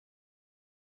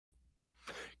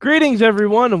Greetings,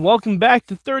 everyone, and welcome back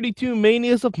to 32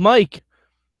 Manias of Mike.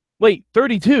 Wait,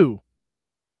 32?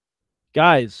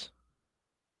 Guys,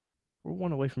 we're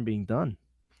one away from being done.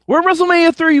 We're at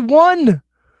WrestleMania 31!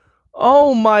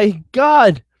 Oh my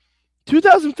god!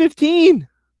 2015!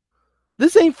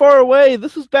 This ain't far away.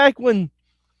 This was back when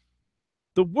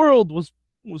the world was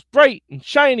bright and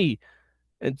shiny,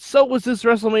 and so was this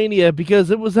WrestleMania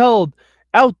because it was held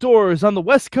outdoors on the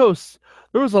West Coast.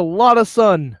 There was a lot of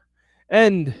sun,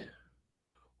 and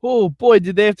oh boy,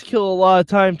 did they have to kill a lot of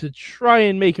time to try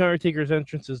and make Undertaker's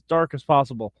entrance as dark as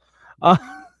possible.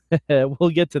 We'll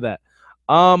get to that.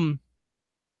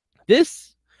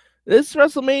 This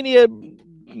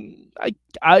WrestleMania,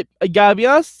 I gotta be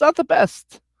honest, it's not the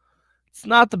best. It's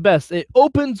not the best. It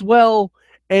opens well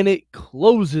and it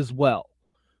closes well.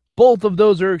 Both of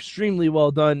those are extremely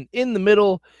well done. In the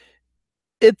middle,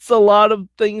 it's a lot of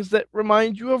things that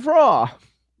remind you of Raw,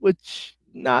 which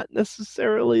not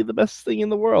necessarily the best thing in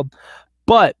the world.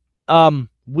 But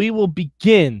we will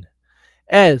begin,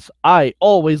 as I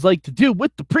always like to do,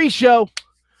 with the pre-show.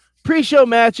 Pre-show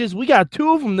matches. We got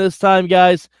two of them this time,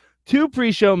 guys. Two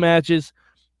pre-show matches.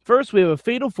 First, we have a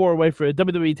fatal four-way for a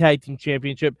WWE Tag Team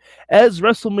Championship, as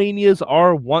WrestleManias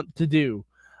are wont to do.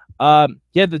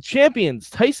 The champions,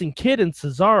 Tyson Kidd and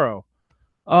Cesaro.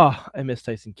 Oh, I miss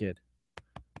Tyson Kidd.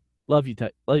 Love you,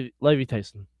 Tyson.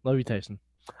 Love you, Tyson.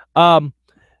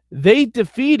 They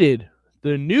defeated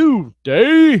the New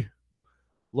Day,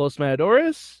 Los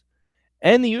Matadores,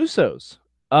 and the Usos.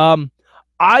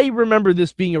 I remember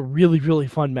this being a really, really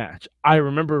fun match. I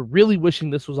remember really wishing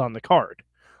this was on the card,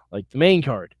 like the main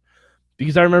card,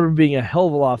 because I remember being a hell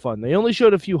of a lot of fun. They only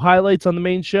showed a few highlights on the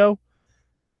main show,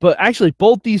 but actually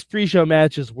both these pre-show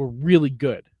matches were really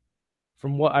good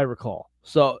from what I recall.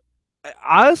 So,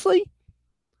 honestly,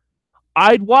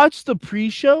 I'd watch the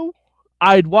pre-show,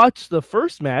 I'd watch the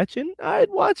first match, and I'd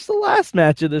watch the last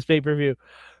match of this pay-per-view.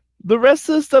 The rest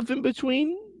of the stuff in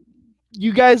between,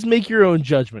 you guys make your own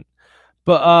judgment.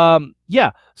 But,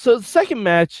 so the second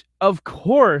match, of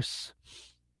course,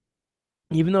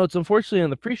 even though it's unfortunately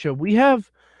on the pre-show, we have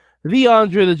the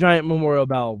Andre the Giant Memorial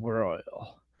Battle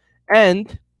Royal.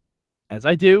 And, as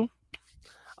I do,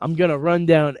 I'm going to run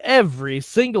down every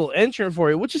single entrant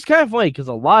for you, which is kind of funny because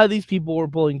a lot of these people were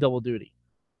pulling double duty.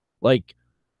 Like,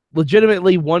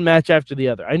 legitimately one match after the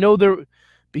other. I know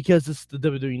because it's the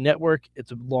WWE Network,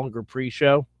 it's a longer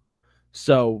pre-show.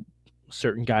 So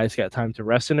certain guys got time to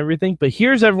rest and everything. But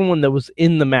here's everyone that was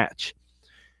in the match.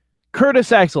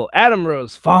 Curtis Axel, Adam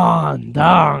Rose,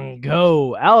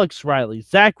 Fandango, Alex Riley,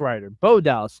 Zack Ryder, Bo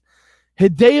Dallas,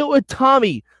 Hideo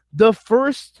Itami, the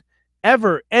first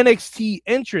ever NXT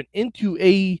entrant into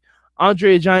a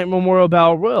Andre the Giant Memorial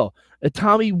Battle Royal.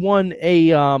 Itami won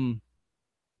a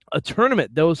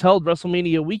tournament that was held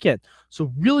WrestleMania weekend.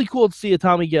 So really cool to see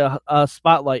Itami get a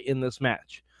spotlight in this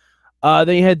match.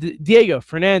 They had Diego,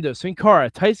 Fernando, Sin Cara,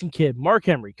 Tyson Kidd, Mark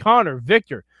Henry, Connor,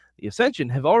 Victor. The Ascension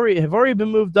have already been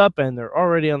moved up, and they're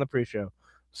already on the pre-show.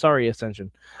 Sorry,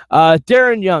 Ascension.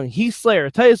 Darren Young, Heath Slater,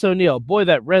 Titus O'Neil. Boy,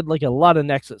 that read like a lot of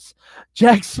Nexus.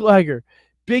 Jack Swagger,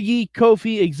 Big E,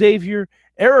 Kofi, Xavier,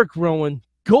 Eric Rowan,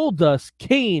 Goldust,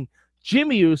 Kane,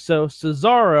 Jimmy Uso,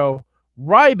 Cesaro,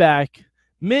 Ryback,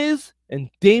 Miz, and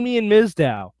Damian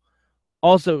Mizdow.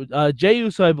 Also, Jey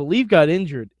Uso, I believe, got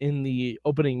injured in the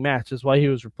opening match. That's why he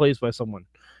was replaced by someone.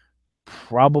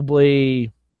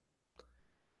 Probably,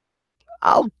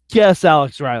 I'll guess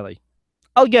Alex Riley.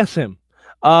 I'll guess him.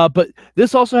 But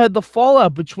this also had the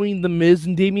fallout between The Miz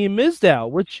and Damian Mizdow,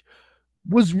 which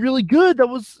was really good.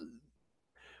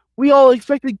 We all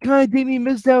expected kind of Damian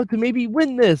Mizdow to maybe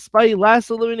win this by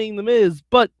last eliminating The Miz,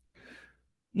 but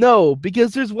no,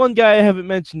 because there's one guy I haven't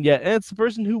mentioned yet, and it's the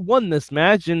person who won this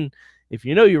match. And if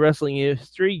you know your wrestling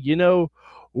history, you know,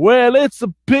 well, it's a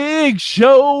Big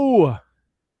Show.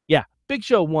 Yeah, Big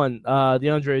Show won the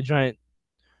Andre the Giant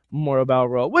Memorial Battle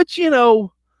Royal, which, you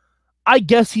know, I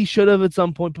guess he should have at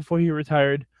some point before he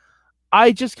retired.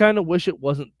 I just kind of wish it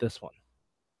wasn't this one.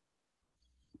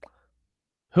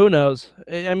 Who knows?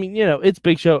 I mean, you know, it's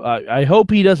Big Show. I hope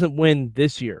he doesn't win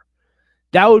this year.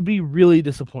 That would be really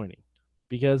disappointing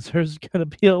because there's going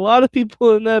to be a lot of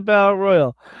people in that Battle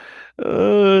Royal.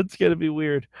 It's going to be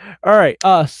weird. All right.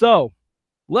 So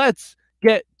let's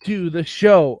get to the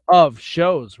show of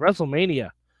shows,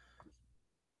 WrestleMania.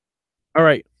 All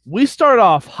right. We start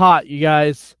off hot, you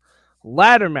guys.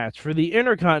 Ladder match for the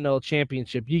Intercontinental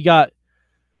Championship. You got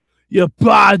your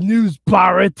bad news,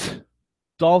 Barrett.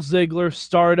 Dolph Ziggler,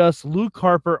 Stardust, Luke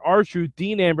Harper, R-Truth,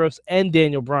 Dean Ambrose, and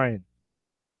Daniel Bryan.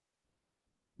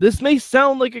 This may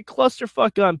sound like a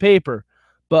clusterfuck on paper,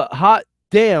 but hot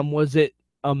damn was it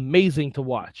amazing to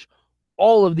watch.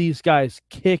 all of these guys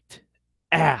kicked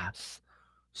ass.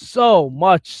 So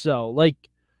much so. Like,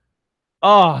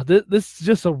 this is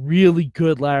just a really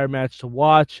good ladder match to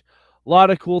watch. A lot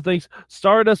of cool things.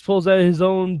 Stardust pulls out his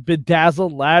own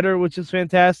bedazzled ladder, which is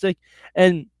fantastic.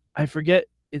 And I forget,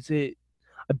 I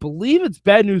believe it's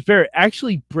Bad News Bear,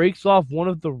 actually breaks off one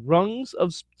of the rungs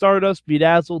of Stardust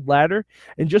bedazzled ladder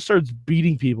and just starts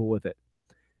beating people with it.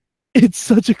 It's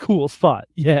such a cool spot.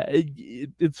 Yeah,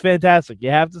 it's fantastic. You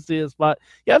have to see this spot.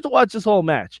 You have to watch this whole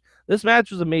match. This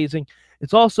match was amazing.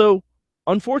 It's also,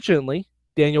 unfortunately,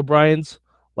 Daniel Bryan's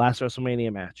last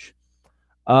WrestleMania match.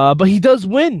 But he does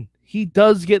win. He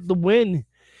does get the win.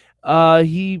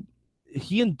 He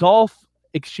and Dolph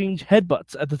exchange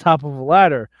headbutts at the top of a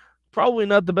ladder. Probably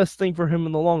not the best thing for him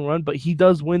in the long run, but he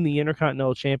does win the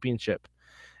Intercontinental Championship.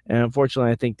 And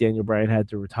unfortunately, I think Daniel Bryan had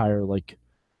to retire like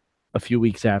a few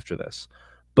weeks after this.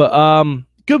 But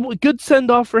good send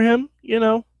off for him, you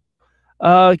know.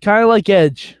 Kind of like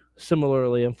Edge,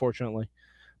 similarly, unfortunately.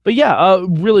 But yeah,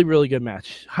 really, really good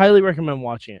match. Highly recommend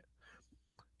watching it.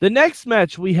 The next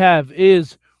match we have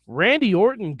is Randy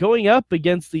Orton going up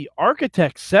against the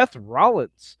Architect Seth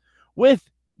Rollins with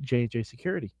J&J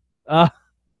Security.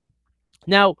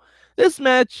 Now, this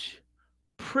match,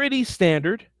 pretty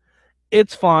standard.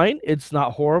 It's fine. It's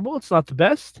not horrible. It's not the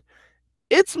best.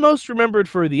 It's most remembered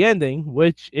for the ending,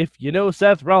 which, if you know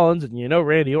Seth Rollins and you know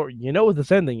Randy Orton, you know what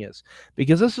this ending is.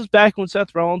 Because this was back when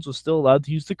Seth Rollins was still allowed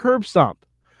to use the curb stomp.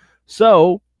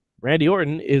 So, Randy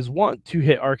Orton is wont to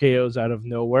hit RKOs out of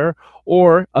nowhere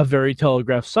or a very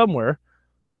telegraphed somewhere.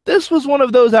 This was one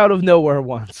of those out of nowhere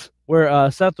ones where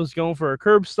Seth was going for a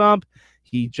curb stomp.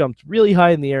 He jumped really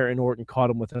high in the air and Orton caught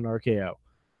him with an RKO.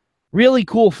 Really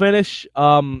cool finish.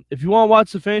 If you want to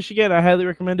watch the finish again, I highly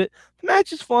recommend it. The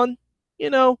match is fun. You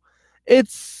know,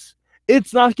 it's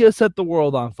not going to set the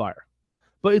world on fire,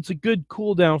 but it's a good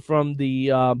cool down from the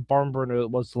barn burner that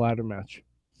was the ladder match.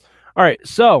 All right,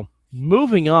 so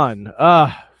moving on.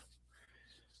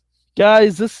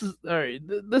 Guys, this is all right.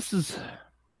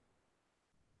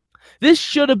 This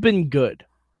should have been good.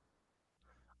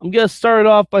 I'm gonna start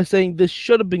off by saying this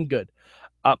should have been good.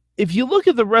 If you look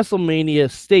at the WrestleMania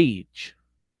stage,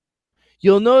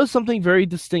 you'll notice something very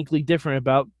distinctly different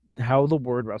about how the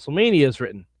word WrestleMania is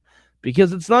written,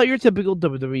 because it's not your typical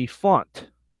WWE font.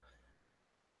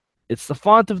 It's the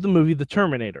font of the movie The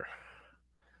Terminator.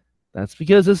 That's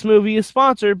because this movie is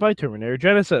sponsored by Terminator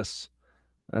Genesis.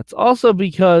 That's also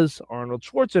because Arnold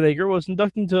Schwarzenegger was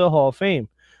inducted into the Hall of Fame,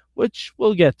 which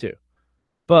we'll get to.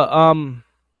 But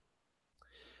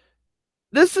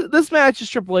this match is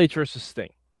Triple H versus Sting.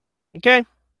 Okay?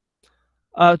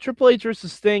 Triple H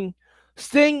versus Sting.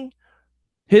 Sting,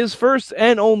 his first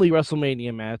and only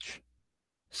WrestleMania match.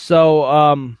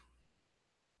 So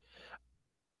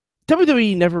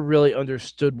WWE never really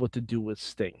understood what to do with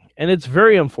Sting, and it's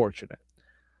very unfortunate.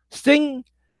 Sting,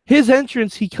 his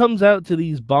entrance, he comes out to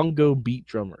these bongo beat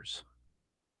drummers.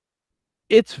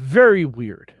 It's very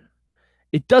weird.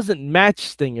 It doesn't match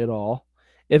Sting at all.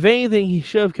 If anything, he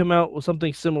should have come out with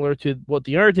something similar to what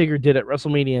The Undertaker did at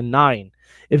WrestleMania 9,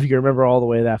 if you can remember all the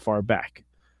way that far back.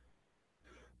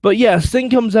 But yeah, Sting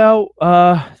comes out.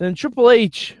 Then Triple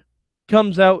H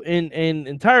comes out in an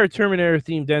entire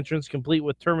Terminator-themed entrance, complete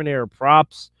with Terminator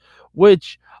props,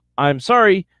 which, I'm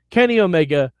sorry, Kenny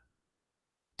Omega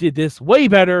did this way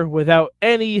better without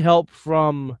any help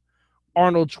from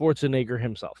Arnold Schwarzenegger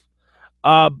himself.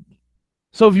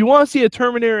 So if you want to see a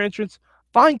Terminator entrance,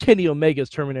 find Kenny Omega's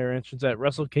Terminator entrance at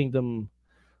Wrestle Kingdom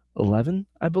 11,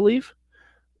 I believe.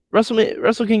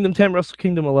 Wrestle Kingdom 10, Wrestle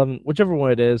Kingdom 11, whichever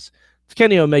one it is. It's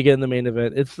Kenny Omega in the main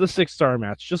event. It's the 6-star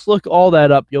match. Just look all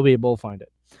that up. You'll be able to find it.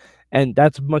 And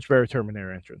that's a much better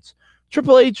Terminator entrance.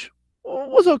 Triple H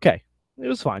was okay. It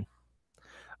was fine.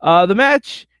 The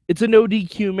match, it's a no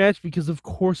DQ match because, of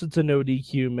course, it's a no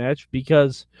DQ match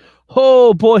because,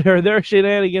 oh boy, are there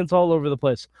shenanigans all over the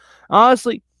place.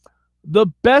 Honestly, the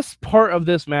best part of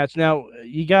this match, now,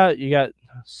 you got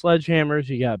sledgehammers,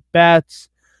 you got bats,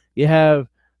 you have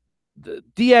the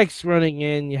DX running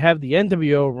in, you have the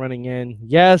NWO running in.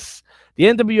 Yes, the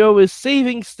NWO is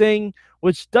saving Sting,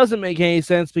 which doesn't make any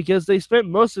sense because they spent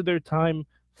most of their time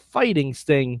fighting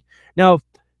Sting. Now, if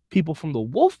people from the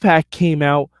Wolfpack came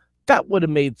out, that would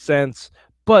have made sense,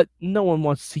 but no one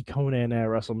wants to see Conan at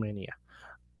WrestleMania.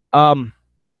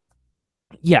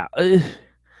 Yeah,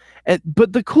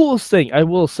 but the coolest thing I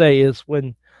will say is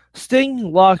when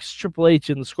Sting locks Triple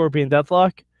H in the Scorpion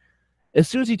Deathlock, as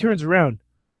soon as he turns around,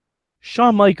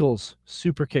 Shawn Michaels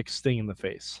super kicks Sting in the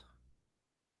face.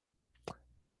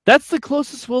 That's the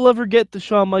closest we'll ever get to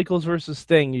Shawn Michaels versus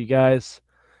Sting, you guys,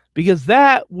 because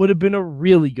that would have been a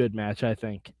really good match, I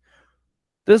think.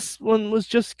 This one was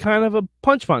just kind of a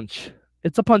punch.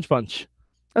 It's a punch.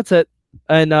 That's it.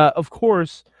 And of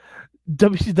course,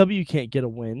 WCW can't get a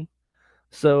win,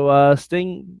 so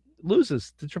Sting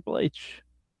loses to Triple H,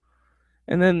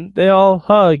 and then they all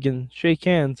hug and shake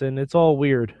hands, and it's all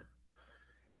weird.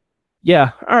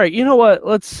 Yeah. All right. You know what?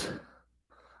 Let's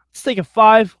take a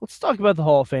 5. Let's talk about the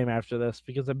Hall of Fame after this,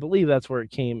 because I believe that's where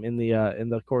it came in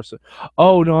the course of.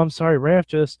 Oh no, I'm sorry. Right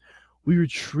after this, we were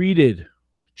treated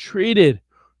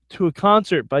to a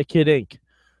concert by Kid Ink.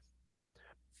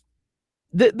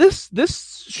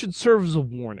 This should serve as a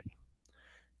warning.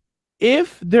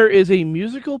 If there is a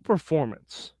musical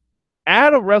performance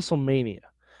at a WrestleMania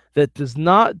that does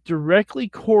not directly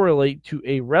correlate to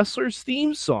a wrestler's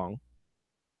theme song,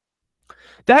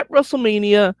 that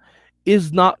WrestleMania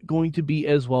is not going to be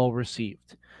as well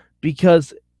received,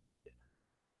 because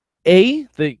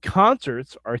the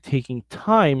concerts are taking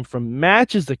time from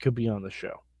matches that could be on the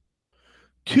show.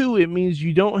 2, it means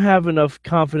you don't have enough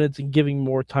confidence in giving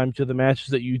more time to the matches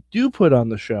that you do put on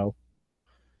the show.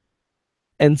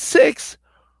 And 6,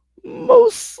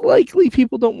 most likely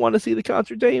people don't want to see the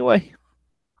concert anyway.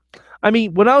 I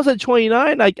mean, when I was at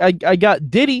 29, I got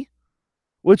Diddy,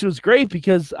 which was great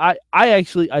because I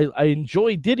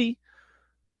enjoy Diddy,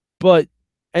 but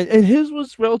and his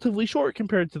was relatively short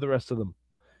compared to the rest of them.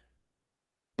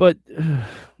 But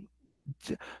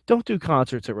don't do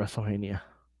concerts at WrestleMania.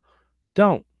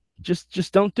 Don't.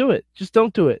 Just don't do it. Just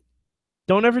don't do it.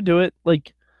 Don't ever do it.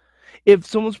 Like, if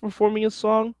someone's performing a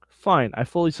song, fine. I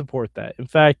fully support that. In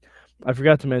fact, I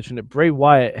forgot to mention that Bray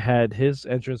Wyatt had his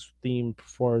entrance theme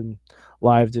performed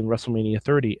live in WrestleMania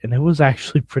 30, and it was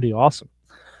actually pretty awesome.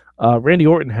 Randy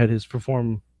Orton had his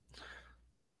perform.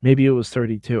 Maybe it was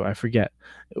 32. I forget.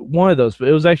 One of those, but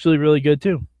it was actually really good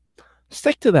too.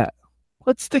 Stick to that.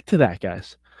 Let's stick to that,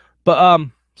 guys. But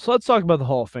so let's talk about the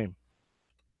Hall of Fame.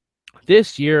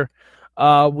 This year,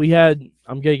 we had.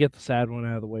 I'm gonna get the sad one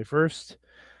out of the way first.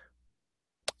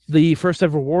 The first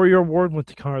ever Warrior Award went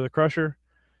to Connor the Crusher.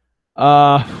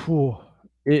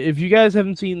 If you guys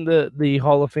haven't seen the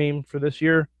Hall of Fame for this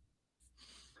year,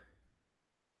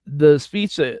 the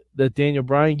speech that Daniel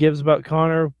Bryan gives about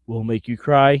Connor will make you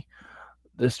cry.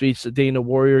 The speech that Dana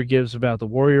Warrior gives about the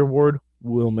Warrior Award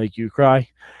will make you cry.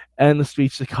 And the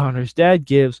speech that Connor's dad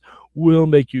gives will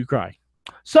make you cry.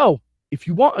 So, if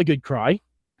you want a good cry,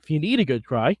 if you need a good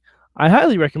cry, I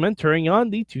highly recommend turning on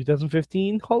the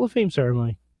 2015 Hall of Fame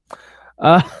ceremony.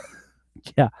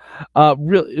 Yeah.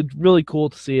 It's really cool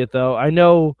to see it, though. I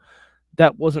know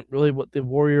that wasn't really what the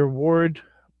Warrior Award,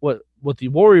 what the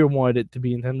Warrior wanted it to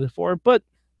be intended for, but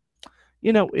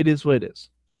it is what it is.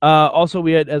 Also,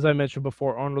 we had, as I mentioned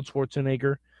before, Arnold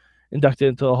Schwarzenegger inducted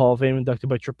into the Hall of Fame, inducted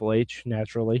by Triple H,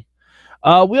 naturally.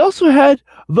 We also had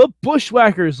the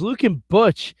Bushwhackers, Luke and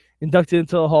Butch, inducted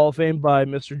into the Hall of Fame by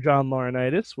Mr. John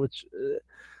Laurinaitis, which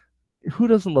who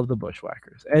doesn't love the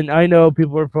Bushwhackers? And I know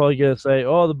people are probably gonna say,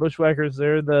 "Oh, the Bushwhackers,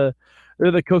 they're the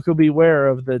Coco Beware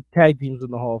of the tag teams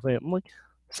in the Hall of Fame." I'm like,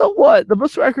 so what? The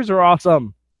Bushwhackers are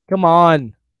awesome. Come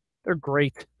on, they're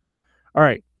great. All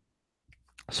right.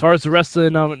 As far as the rest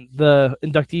of the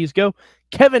inductees go,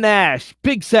 Kevin Nash,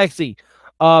 Big Sexy,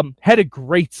 had a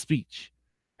great speech.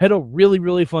 Had a really,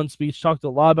 really fun speech. Talked a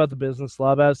lot about the business, a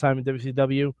lot about his time in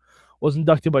WCW. Was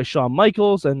inducted by Shawn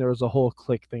Michaels, and there was a whole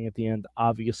click thing at the end,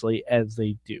 obviously, as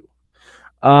they do.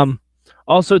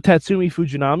 Also, Tatsumi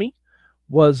Fujinami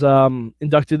was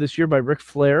inducted this year by Ric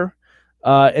Flair,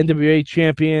 NWA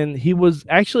champion. He was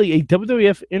actually a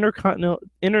WWF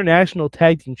International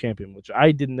Tag Team champion, which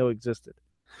I didn't know existed.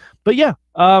 But yeah,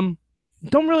 don't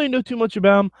really know too much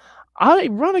about him.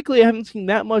 Ironically, I haven't seen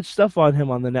that much stuff on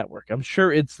him on the network. I'm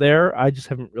sure it's there. I just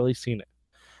haven't really seen it.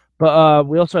 But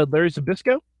we also had Larry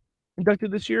Zbyszko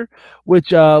inducted this year,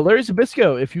 which Larry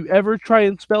Zbyszko, if you ever try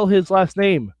and spell his last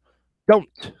name, don't.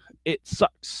 It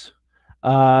sucks.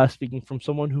 Speaking from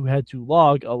someone who had to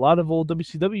log a lot of old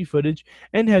WCW footage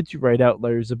and had to write out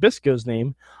Larry Zbyszko's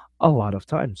name a lot of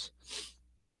times.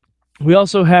 We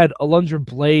also had Alundra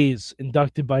Blaze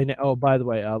inducted by. Oh, by the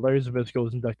way, Larry Zbyszko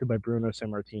was inducted by Bruno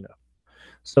Sammartino.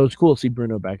 So it's cool to see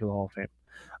Bruno back in the Hall of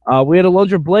Fame. We had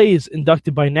Alundra Blaze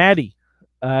inducted by Natty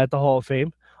at the Hall of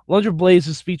Fame. Alundra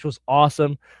Blaze's speech was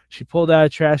awesome. She pulled out a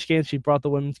trash can. She brought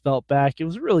the women's belt back. It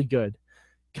was really good.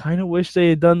 Kind of wish they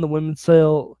had done the women's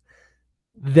sale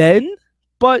then,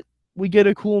 but we get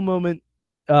a cool moment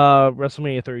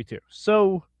WrestleMania 32.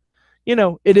 So,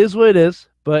 it is what it is,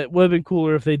 but it would have been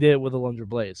cooler if they did it with Alundra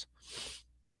Blaze.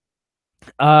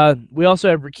 We also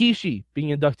have Rikishi being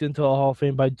inducted into the Hall of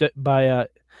Fame by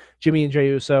Jimmy and Jey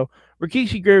Uso.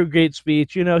 Rikishi gave a great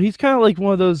speech. He's kind of like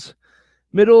one of those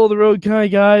middle of the road kind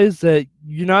of guys that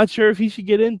you're not sure if he should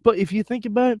get in. But if you think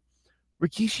about it,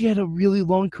 Rikishi had a really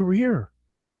long career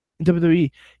in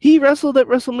WWE. He wrestled at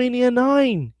WrestleMania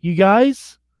 9, you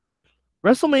guys.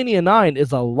 WrestleMania 9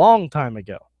 is a long time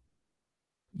ago.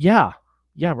 Yeah.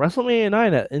 Yeah, WrestleMania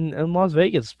 9 in Las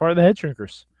Vegas is part of the Head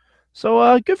Shrinkers.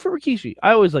 So good for Rikishi.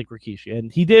 I always like Rikishi.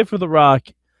 And he did it for The Rock.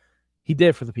 He did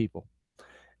it for the people.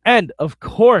 And, of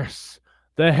course,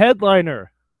 the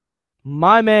headliner,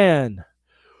 my man.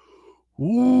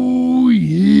 Ooh,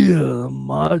 yeah,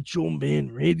 Macho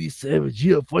Man Randy Savage.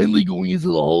 Yeah, finally going into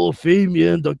the Hall of Fame.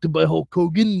 Yeah, inducted by Hulk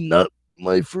Hogan. Not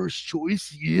my first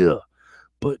choice. Yeah.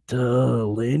 But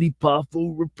Lanny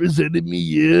Poffo represented me,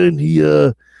 yeah, and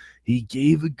he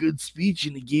gave a good speech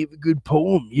and he gave a good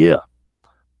poem, yeah.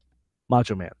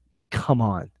 Macho Man, come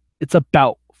on. It's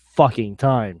about fucking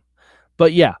time.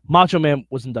 But yeah, Macho Man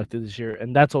was inducted this year,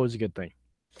 and that's always a good thing.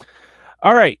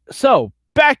 All right, so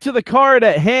back to the card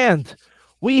at hand.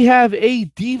 We have a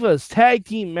Divas tag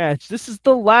team match. This is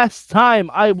the last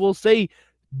time I will say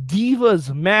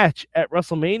Divas match at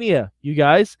WrestleMania, you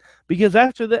guys, because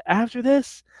after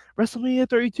this, WrestleMania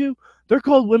 32, they're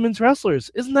called women's wrestlers.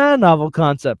 Isn't that a novel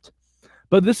concept?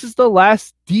 But this is the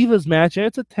last Divas match, and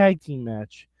it's a tag team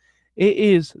match. It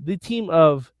is the team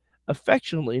of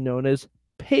affectionately known as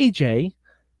Paige and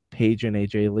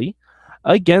AJ Lee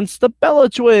against the Bella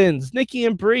Twins, Nikki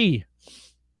and Brie.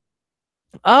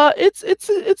 It's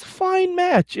a fine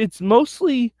match. It's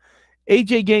mostly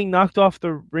AJ getting knocked off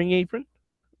the ring apron.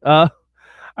 I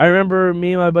remember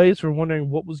me and my buddies were wondering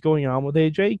what was going on with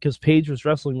AJ because Paige was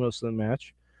wrestling most of the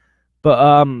match.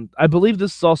 But I believe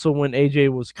this is also when AJ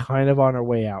was kind of on her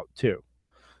way out too.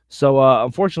 So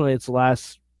unfortunately, it's the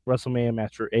last WrestleMania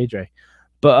match for AJ.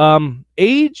 But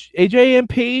AJ and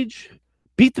Paige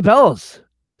beat the Bellas,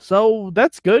 so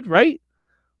that's good, right?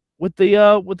 With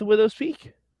the Widow's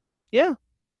Peak, yeah.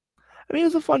 I mean, it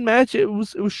was a fun match. It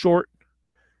was short.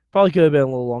 Probably could have been a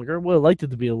little longer. Would have liked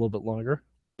it to be a little bit longer.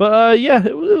 But yeah,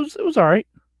 it was all right.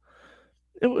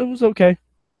 It was okay.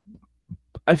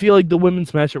 I feel like the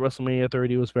women's match at WrestleMania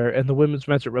 30 was better, and the women's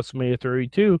match at WrestleMania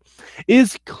 32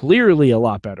 is clearly a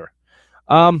lot better.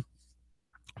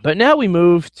 But now we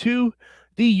move to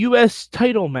the U.S.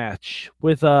 title match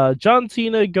with John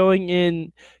Cena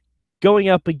going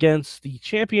up against the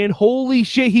champion. Holy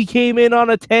shit, he came in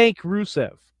on a tank,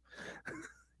 Rusev.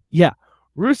 Yeah,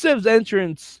 Rusev's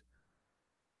entrance.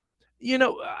 You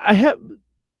know,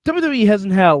 WWE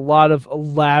hasn't had a lot of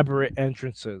elaborate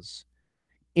entrances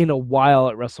in a while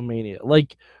at WrestleMania.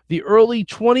 Like the early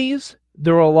 20s,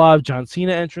 there were a lot of John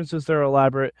Cena entrances that are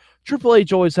elaborate. Triple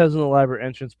H always has an elaborate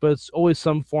entrance, but it's always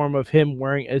some form of him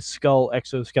wearing a skull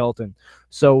exoskeleton.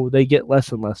 So they get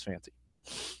less and less fancy.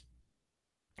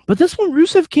 But this one,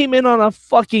 Rusev came in on a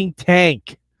fucking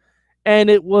tank, and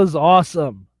it was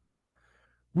awesome.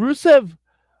 Rusev,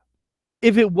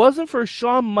 if it wasn't for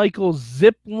Shawn Michaels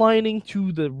zip lining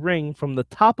to the ring from the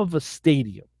top of a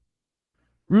stadium,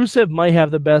 Rusev might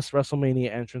have the best WrestleMania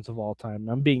entrance of all time.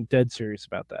 I'm being dead serious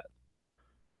about that.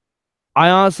 I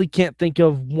honestly can't think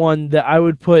of one that I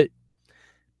would put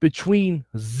between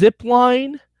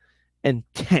zipline and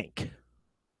tank.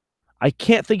 I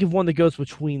can't think of one that goes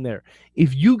between there.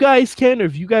 If you guys can, or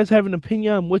if you guys have an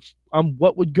opinion on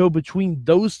what would go between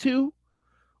those two,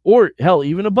 or hell,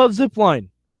 even above zipline,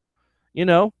 you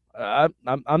know,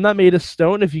 I'm not made of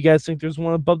stone. If you guys think there's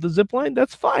one above the zipline,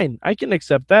 that's fine. I can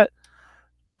accept that.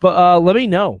 But let me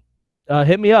know.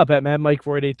 Hit me up at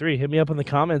MadMike4883. Hit me up in the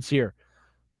comments here.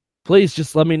 Please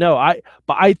just let me know.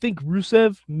 But I think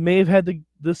Rusev may have had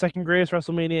the second greatest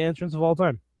WrestleMania entrance of all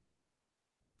time.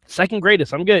 Second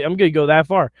greatest. I'm good to go that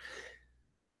far.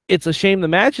 It's a shame the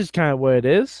match is kind of what it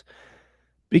is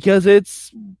because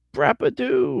it's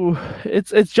Brapadoo.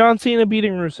 It's John Cena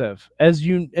beating Rusev as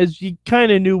you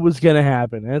kind of knew was gonna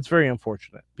happen, and it's very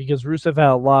unfortunate because Rusev had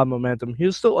a lot of momentum. He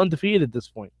was still undefeated at this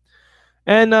point.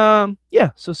 And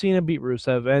yeah, so Cena beat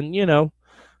Rusev, and you know,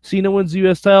 Cena wins the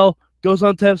US title, goes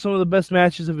on to have some of the best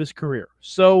matches of his career.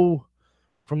 So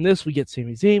from this, we get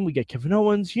Sami Zayn, we get Kevin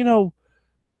Owens. You know,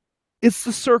 it's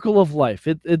the circle of life.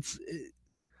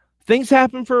 Things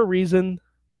happen for a reason.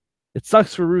 It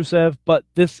sucks for Rusev, but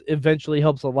this eventually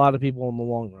helps a lot of people in the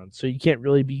long run. So you can't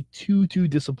really be too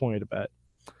disappointed about it.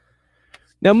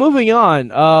 Now moving on,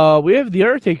 we have The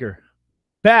Undertaker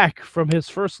back from his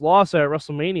first loss at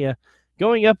WrestleMania.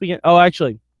 Going up again. Oh,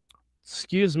 actually,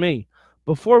 excuse me.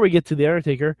 Before we get to The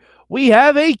Undertaker, we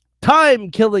have a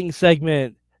time-killing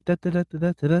segment. Not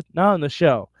on the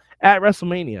show. At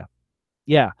WrestleMania.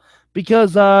 Yeah.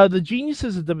 Because the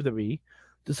geniuses of WWE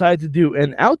decided to do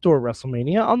an outdoor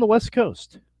WrestleMania on the West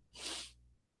Coast.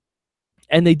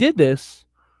 And they did this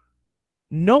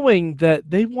knowing that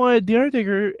they wanted The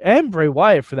Undertaker and Bray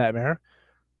Wyatt, for that matter,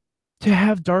 to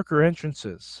have darker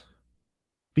entrances.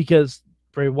 Because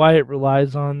Bray Wyatt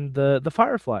relies on the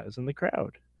fireflies in the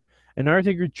crowd. And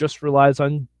Undertaker just relies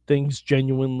on things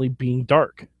genuinely being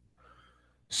dark.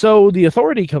 So the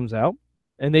Authority comes out,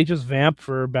 and they just vamp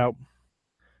for about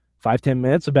 5-10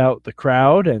 minutes about the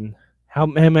crowd and how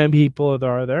many people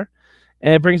are there.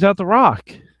 And it brings out The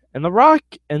Rock. And The Rock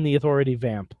and the Authority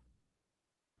vamp.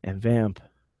 And vamp.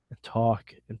 And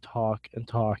talk. And talk. And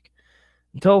talk.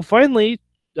 Until finally,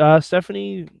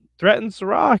 Stephanie threatens The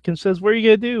Rock and says, what are you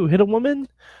going to do? Hit a woman?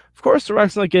 Of course The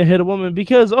Rock's not going to hit a woman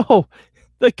because,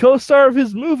 the co-star of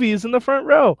his movie is in the front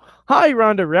row. Hi,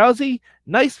 Ronda Rousey.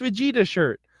 Nice Vegeta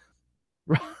shirt.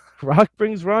 Rock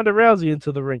brings Ronda Rousey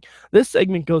into the ring. This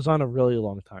segment goes on a really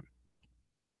long time.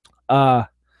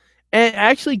 And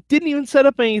actually didn't even set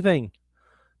up anything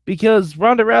because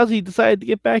Ronda Rousey decided to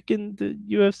get back into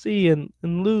UFC and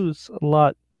lose a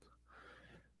lot.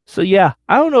 So yeah,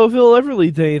 I don't know if it'll ever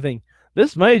lead to anything.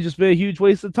 This might have just been a huge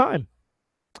waste of time.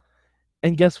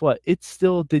 And guess what? It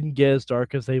still didn't get as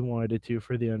dark as they wanted it to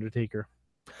for The Undertaker.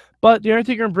 But The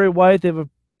Undertaker and Bray Wyatt, they have a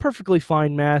perfectly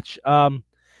fine match.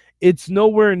 It's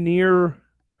nowhere near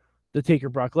the Taker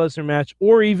Brock Lesnar match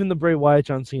or even the Bray Wyatt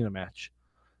John Cena match.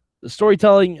 The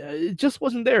storytelling, it just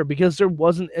wasn't there because there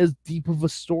wasn't as deep of a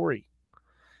story.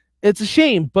 It's a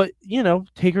shame, but,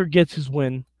 Taker gets his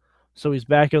win, so he's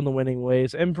back on the winning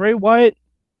ways. And Bray Wyatt,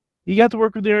 he got to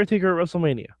work with The Undertaker at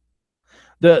WrestleMania.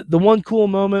 The one cool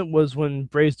moment was when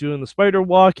Bray's doing the spider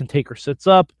walk and Taker sits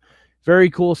up. Very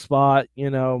cool spot,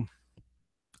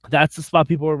 That's the spot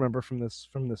people remember from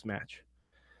this match.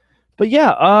 But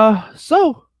yeah,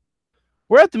 so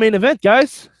we're at the main event,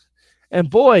 guys. And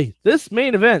boy, this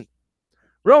main event,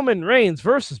 Roman Reigns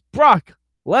versus Brock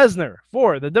Lesnar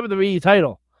for the WWE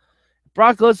title.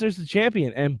 Brock Lesnar's the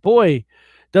champion, and boy,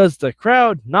 does the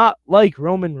crowd not like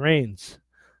Roman Reigns.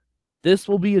 This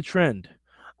will be a trend.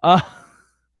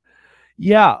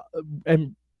 Yeah,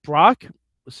 and Brock,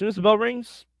 as soon as the bell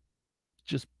rings,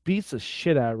 just beats the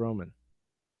shit out of Roman.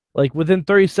 Like within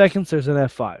 30 seconds, there's an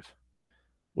F5.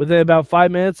 Within about 5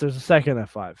 minutes, there's a second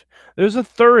F5. There's a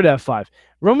third F5.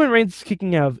 Roman Reigns is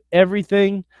kicking out of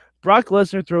everything. Brock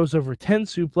Lesnar throws over 10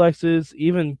 suplexes,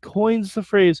 even coins the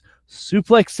phrase,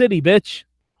 Suplex City, bitch.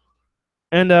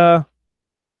 And,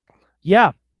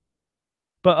 yeah.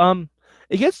 But,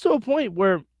 it gets to a point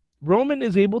where Roman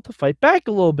is able to fight back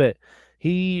a little bit.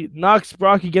 He knocks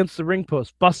Brock against the ring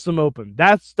post, busts him open.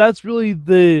 That's really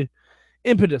the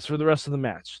impetus for the rest of the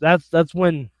match. That's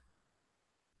when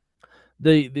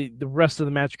the rest of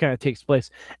the match kind of takes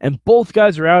place. And both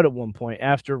guys are out at one point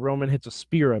after Roman hits a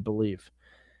spear, I believe.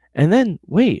 And then,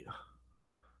 wait,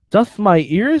 doth my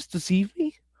ears deceive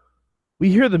me? We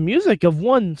hear the music of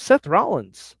one Seth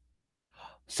Rollins.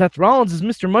 Seth Rollins is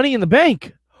Mr. Money in the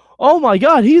Bank. Oh my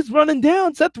God, he's running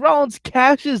down. Seth Rollins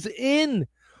cashes in,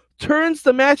 turns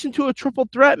the match into a triple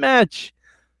threat match.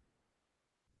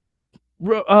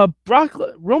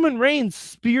 Roman Reigns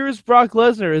spears Brock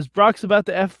Lesnar as Brock's about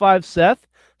to F5 Seth.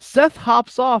 Seth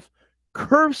hops off,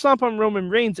 curb stomp on Roman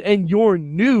Reigns, and your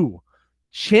new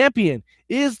champion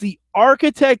is the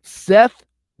Architect Seth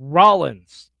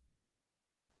Rollins.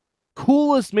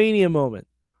 Coolest Mania moment.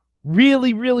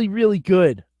 Really, really, really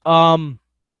good. Probably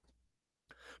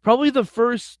the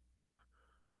first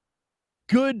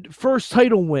good first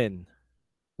title win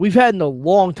we've had in a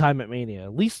long time at Mania.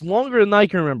 At least longer than I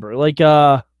can remember. Like,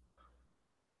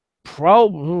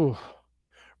 probably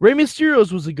Rey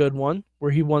Mysterio's was a good one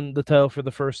where he won the title for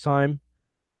the first time.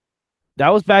 That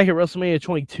was back at WrestleMania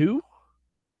 22.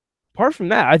 Apart from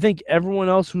that, I think everyone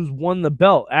else who's won the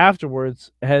belt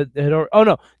afterwards had oh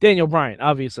no, Daniel Bryan,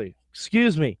 obviously.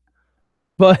 Excuse me.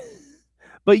 But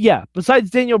yeah,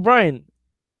 besides Daniel Bryan,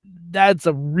 that's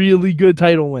a really good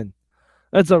title win.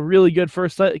 That's a really good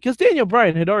first title because Daniel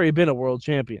Bryan had already been a world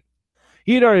champion.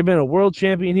 He had already been a world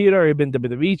champion. He had already been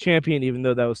WWE champion, even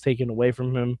though that was taken away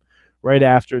from him right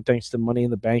after, thanks to Money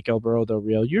in the Bank, El Burro Del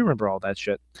Rio. You remember all that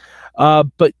shit.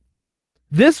 But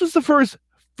this was the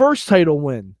first title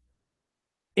win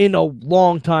in a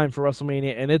long time for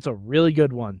WrestleMania, and it's a really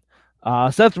good one.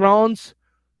 Seth Rollins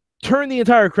turned the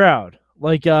entire crowd.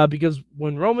 Because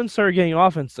when Roman started getting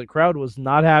offense, the crowd was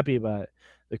not happy about it.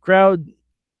 The crowd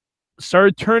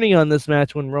started turning on this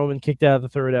match when Roman kicked out of the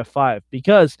third F5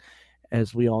 because,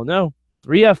 as we all know,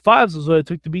 3 F5s was what it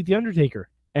took to beat The Undertaker.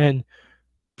 And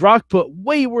Brock put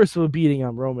way worse of a beating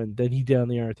on Roman than he did on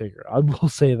The Undertaker. I will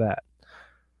say that.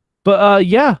 But,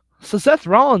 yeah, so Seth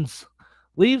Rollins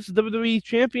leaves the WWE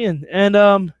champion.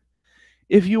 And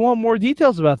if you want more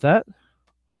details about that,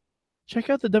 check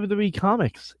out the WWE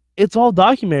comics. It's all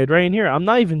documented right in here. I'm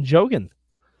not even joking.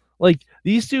 Like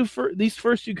these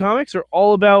first two comics are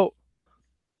all about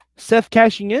Seth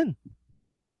cashing in.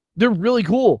 They're really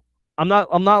cool. I'm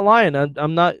not lying.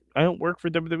 I'm not. I don't work for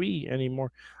WWE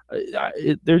anymore.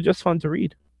 They're just fun to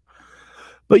read.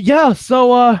 But yeah,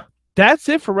 so that's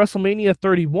it for WrestleMania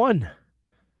 31.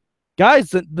 Guys,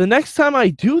 the next time I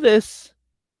do this,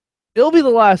 it'll be the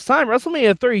last time.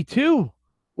 WrestleMania 32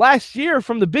 last year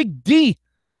from the Big D,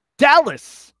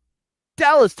 Dallas,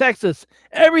 Texas.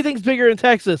 Everything's bigger in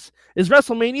Texas. Is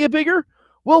WrestleMania bigger?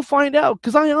 We'll find out,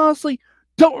 because I honestly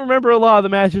don't remember a lot of the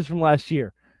matches from last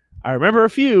year. I remember a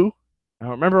few. I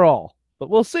don't remember all, but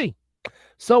we'll see.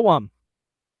 So,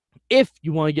 if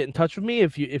you want to get in touch with me,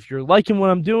 if you're liking what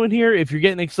I'm doing here, if you're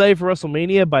getting excited for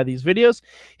WrestleMania by these videos,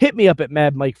 hit me up at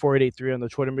MadMike4883 on the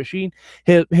Twitter machine.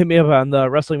 Hit me up on the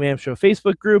Wrestling Mayhem Show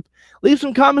Facebook group. Leave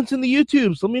some comments in the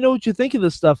YouTubes. Let me know what you think of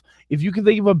this stuff. If you can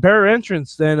think of a better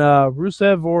entrance than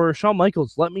Rusev or Shawn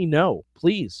Michaels, let me know,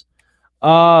 please.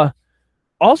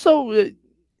 Also,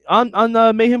 on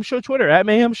the Mayhem Show Twitter, at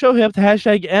Mayhem Show, hit up the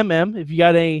hashtag MM if you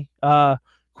got any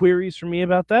queries for me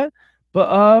about that.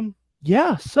 But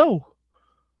yeah, so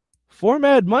for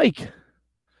Mad Mike,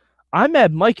 I'm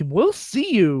Mad Mike, and we'll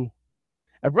see you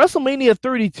at WrestleMania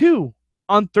 32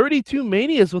 on 32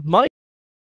 Manias with Mike.